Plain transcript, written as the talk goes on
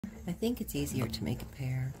I think it's easier to make a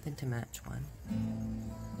pair than to match one.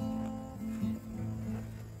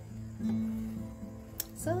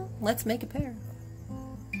 So let's make a pair.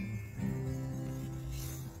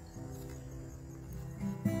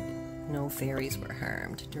 No fairies were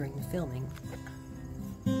harmed during the filming.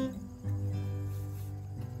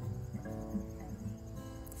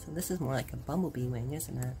 So this is more like a bumblebee wing,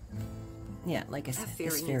 isn't it? Yeah, like I said,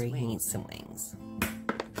 this fairy needs some wings.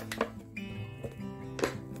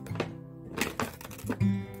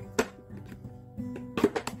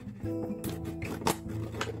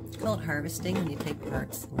 It's called harvesting when you take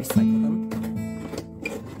parts and recycle them.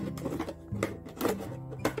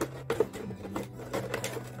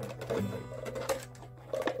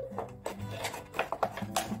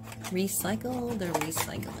 Recycle the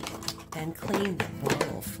recycling and clean the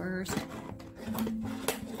bottle first.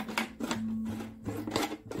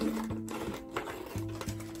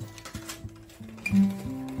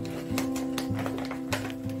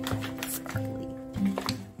 Sparkly.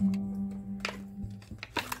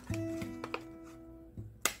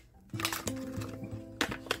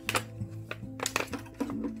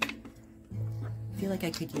 I feel like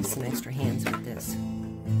I could use some extra hands with this.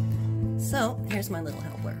 So here's my little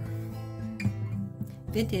helper.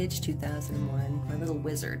 Vintage 2001, my little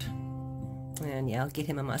wizard. And yeah, I'll get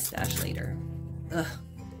him a mustache later. Ugh,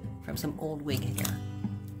 from some old wig hair.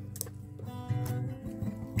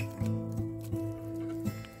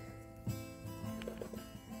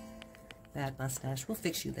 Bad mustache. We'll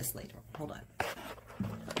fix you this later. Hold on.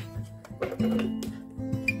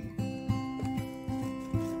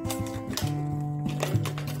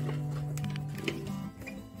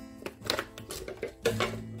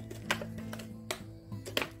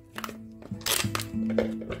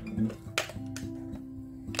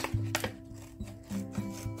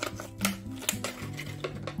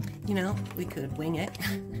 You know, we could wing it.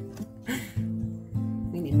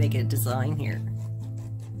 We need to make a design here.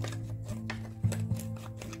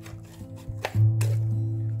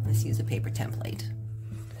 Let's use a paper template.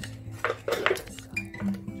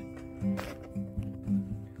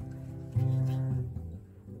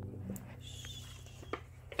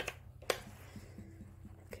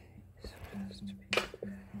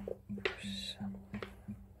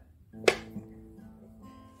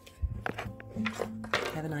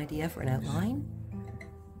 Have an idea for an outline?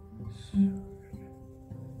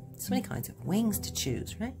 So many kinds of wings to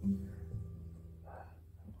choose, right?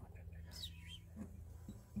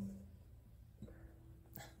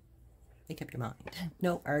 Make up your mind.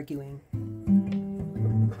 No arguing.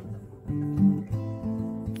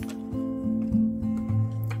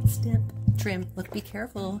 Snip, trim, look, be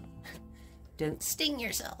careful. Don't sting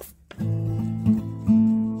yourself.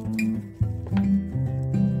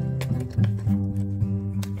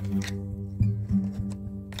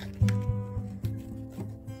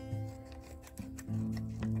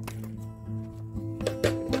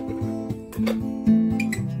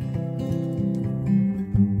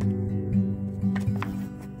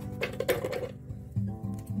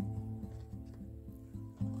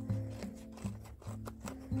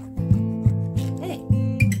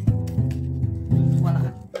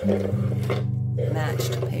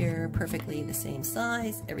 Matched pair, perfectly the same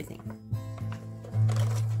size, everything.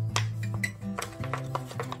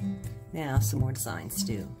 Now some more designs to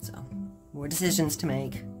do, so more decisions to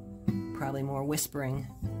make, probably more whispering.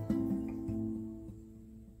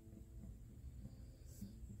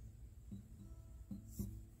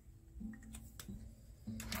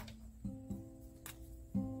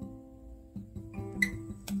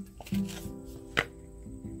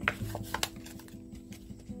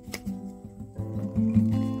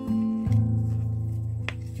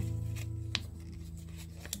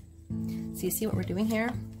 So you see what we're doing here?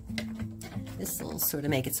 This will sort of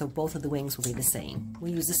make it so both of the wings will be the same.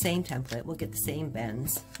 We'll use the same template, we'll get the same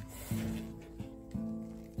bends.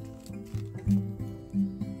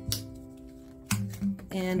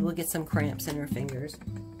 And we'll get some cramps in her fingers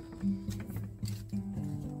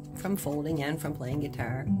from folding and from playing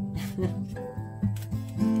guitar.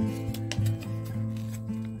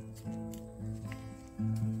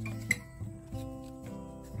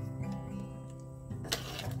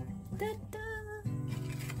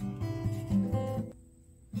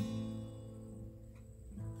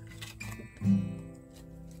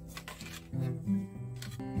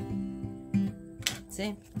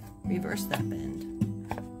 See? Reverse that bend.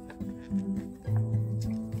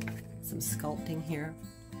 Some sculpting here.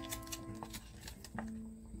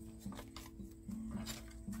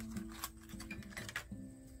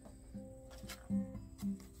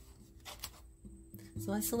 So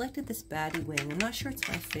So I selected this baddie wing. I'm not sure it's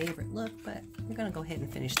my favorite look, but we're gonna go ahead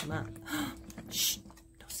and finish them up. Shh,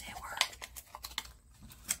 don't say a word.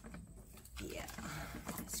 Yeah,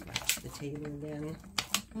 scratch the table again.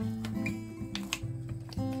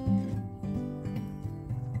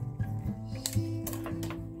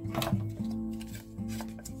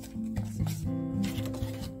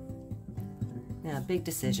 Now, big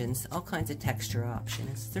decisions, all kinds of texture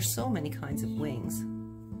options. There's so many kinds of wings.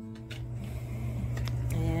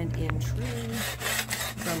 And in true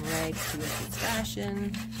from rags to riches fashion,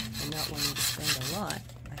 and not wanting to spend a lot,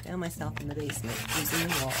 I found myself in the basement using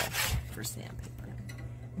the wall for sandpaper.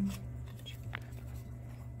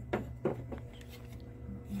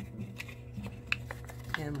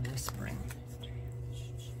 And whispering.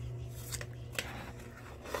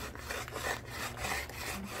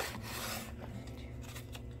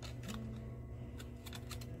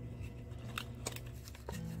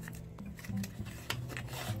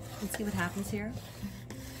 And see what happens here?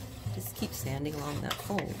 Just keep sanding along that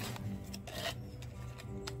fold.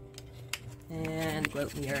 And go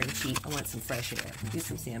out in the yard and cheat. I want some fresh air. Use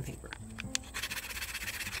some sandpaper.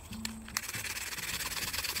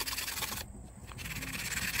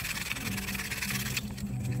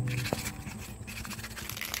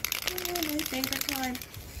 Oh, my favorite time.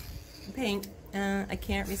 Paint. I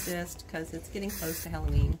can't resist because it's getting close to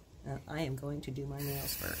Halloween. I am going to do my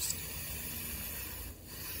nails first.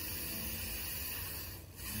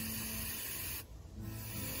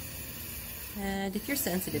 And if you're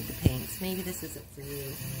sensitive to paints, maybe this isn't for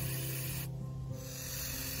you.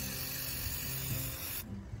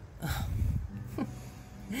 Oh.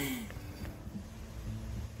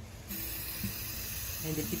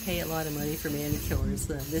 And if you pay a lot of money for manicures,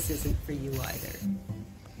 this isn't for you either.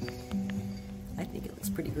 I think it looks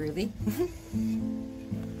pretty groovy.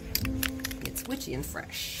 It's witchy and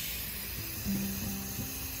fresh.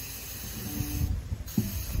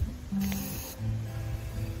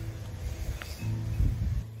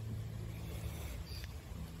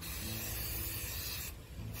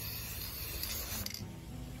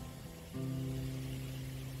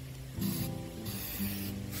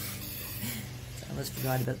 I almost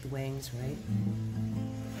forgot about the wings, right?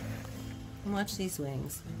 And watch these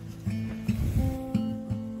wings.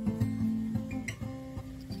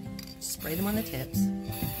 Spray them on the tips.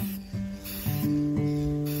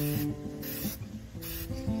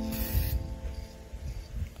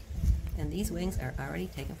 And these wings are already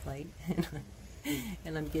taking flight,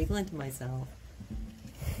 and I'm giggling to myself.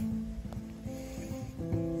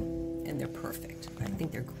 And they're perfect. I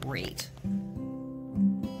think they're great.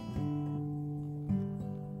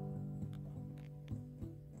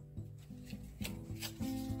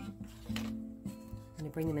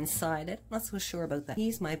 Bring them inside it. Not so sure about that.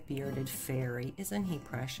 He's my bearded fairy. Isn't he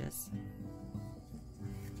precious?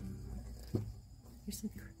 Here's some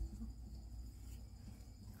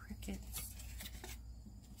crickets.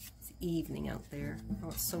 It's evening out there. Oh,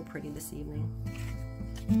 it's so pretty this evening.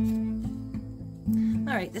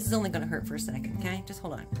 Alright, this is only going to hurt for a second, okay? Just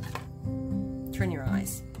hold on. Turn your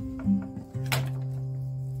eyes.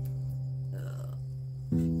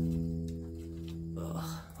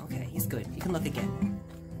 Okay, he's good. You can look again.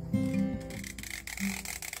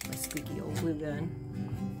 My squeaky old glue gun.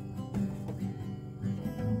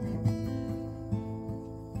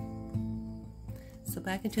 So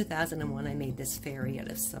back in 2001, I made this fairy out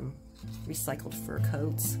of some recycled fur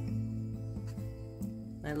coats.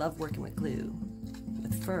 I love working with glue.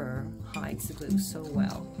 With fur, hides the glue so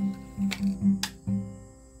well.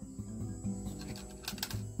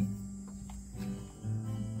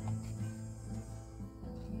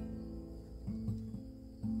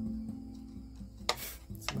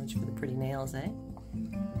 So much for the pretty nails, eh?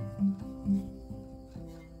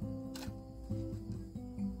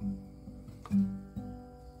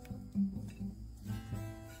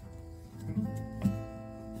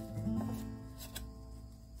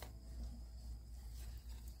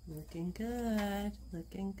 Looking good,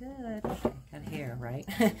 looking good. Okay, got hair, right?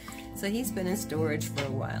 So he's been in storage for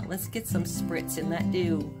a while. Let's get some spritz in that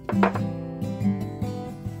dew.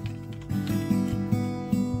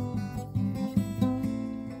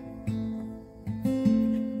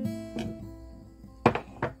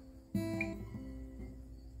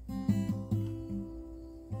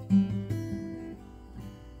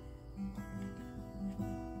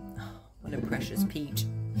 Oh, what a precious peach.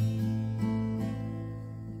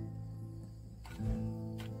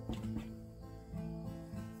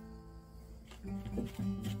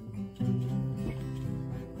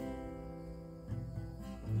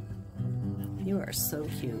 You are so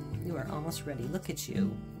cute. You are almost ready. Look at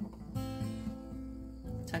you.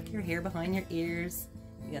 Tuck your hair behind your ears.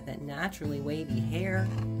 You got that naturally wavy hair.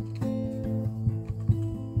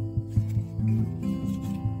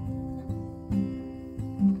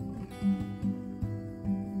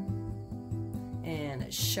 And a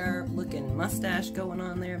sharp looking mustache going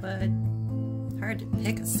on there, bud. Hard to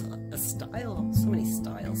pick a style. So many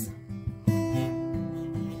styles.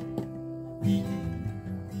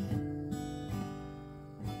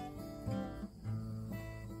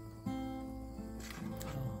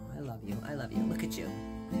 I love you. Look at you.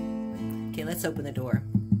 Okay, let's open the door.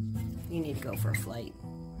 You need to go for a flight.